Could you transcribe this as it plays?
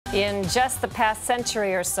In just the past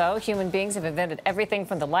century or so, human beings have invented everything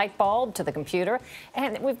from the light bulb to the computer,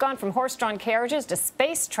 and we've gone from horse-drawn carriages to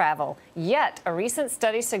space travel. Yet, a recent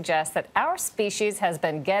study suggests that our species has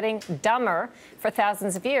been getting dumber for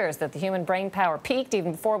thousands of years, that the human brain power peaked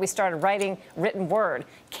even before we started writing written word.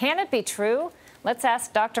 Can it be true? Let's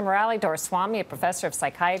ask Dr. Murali Doraiswamy, a professor of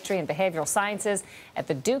psychiatry and behavioral sciences at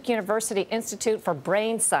the Duke University Institute for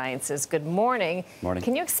Brain Sciences. Good morning. Morning.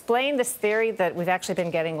 Can you explain this theory that we've actually been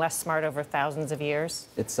getting less smart over thousands of years?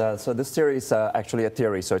 So this theory is actually a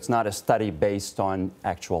theory, so it's not a study based on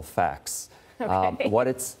actual facts. Okay.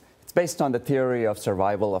 It's based on the theory of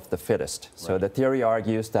survival of the fittest. So the theory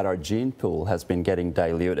argues that our gene pool has been getting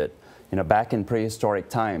diluted. You know, back in prehistoric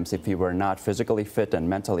times, if you were not physically fit and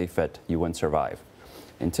mentally fit, you wouldn't survive.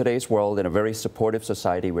 In today's world, in a very supportive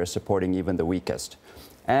society, we're supporting even the weakest.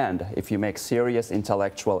 And if you make serious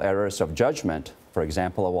intellectual errors of judgment, for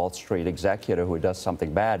example, a Wall Street executive who does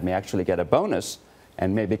something bad may actually get a bonus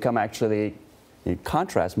and may become actually, in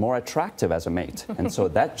contrast, more attractive as a mate. And so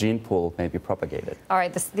that gene pool may be propagated. All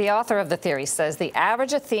right, the author of the theory says the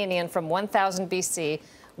average Athenian from 1000 BC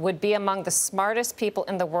would be among the smartest people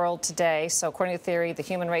in the world today. So according to the theory, the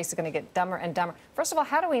human race is going to get dumber and dumber. First of all,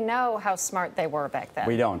 how do we know how smart they were back then?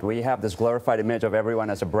 We don't. We have this glorified image of everyone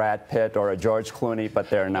as a Brad Pitt or a George Clooney, but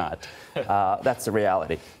they're not. That's the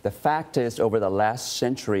reality. The fact is, over the last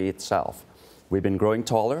century itself, we've been growing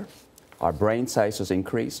taller, our brain size has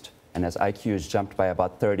increased, and as IQ has jumped by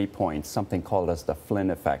about 30 points, something called as the Flynn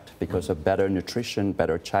effect, because of better nutrition,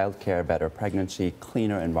 better childcare, better pregnancy,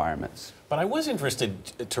 cleaner environments. But I was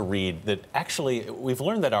interested to read that actually we've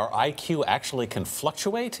learned that our IQ actually can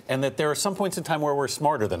fluctuate and that there are some points in time where we're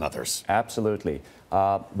smarter than others. Absolutely.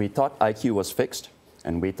 We thought IQ was fixed,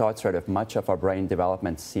 and we thought sort of much of our brain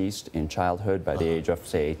development ceased in childhood by the age of,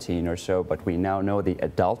 say, 18 or so, but we now know the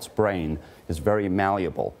adult's brain is very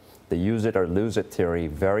malleable. The use it or lose it theory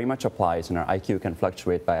very much applies, and our IQ can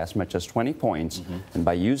fluctuate by as much as 20 points. And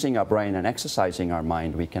by using our brain and exercising our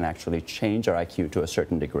mind, we can actually change our IQ to a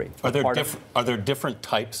certain degree. Are there different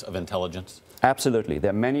types of intelligence? Absolutely.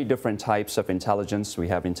 There are many different types of intelligence. We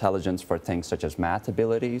have intelligence for things such as math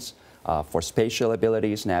abilities, for spatial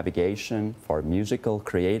abilities, navigation, for musical,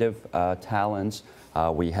 creative talents.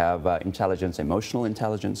 We have intelligence, emotional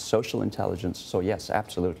intelligence, social intelligence. So yes,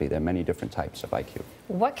 absolutely, there are many different types of IQ.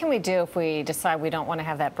 What can we do if we decide we don't want to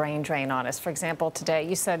have that brain drain on us? For example, today,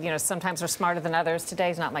 you said, sometimes we're smarter than others.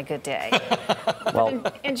 Today's not my good day. Well,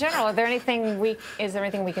 in general, is there anything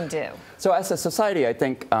we can do? So as a society, I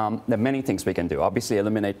think there are many things we can do. Obviously,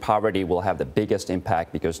 eliminate poverty will have the biggest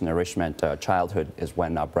impact because nourishment, childhood is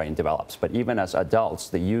when our brain develops. But even as adults,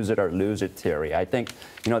 the use it or lose it theory, I think,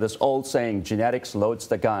 this old saying, genetics loads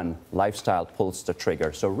the gun, lifestyle pulls the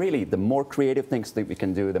trigger. So really, the more creative things that we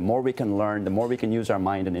can do, the more we can learn, the more we can use our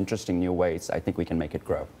mind in interesting new ways, I think we can make it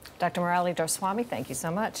grow. Dr. Murali Doraiswamy, thank you so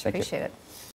much. Appreciate it.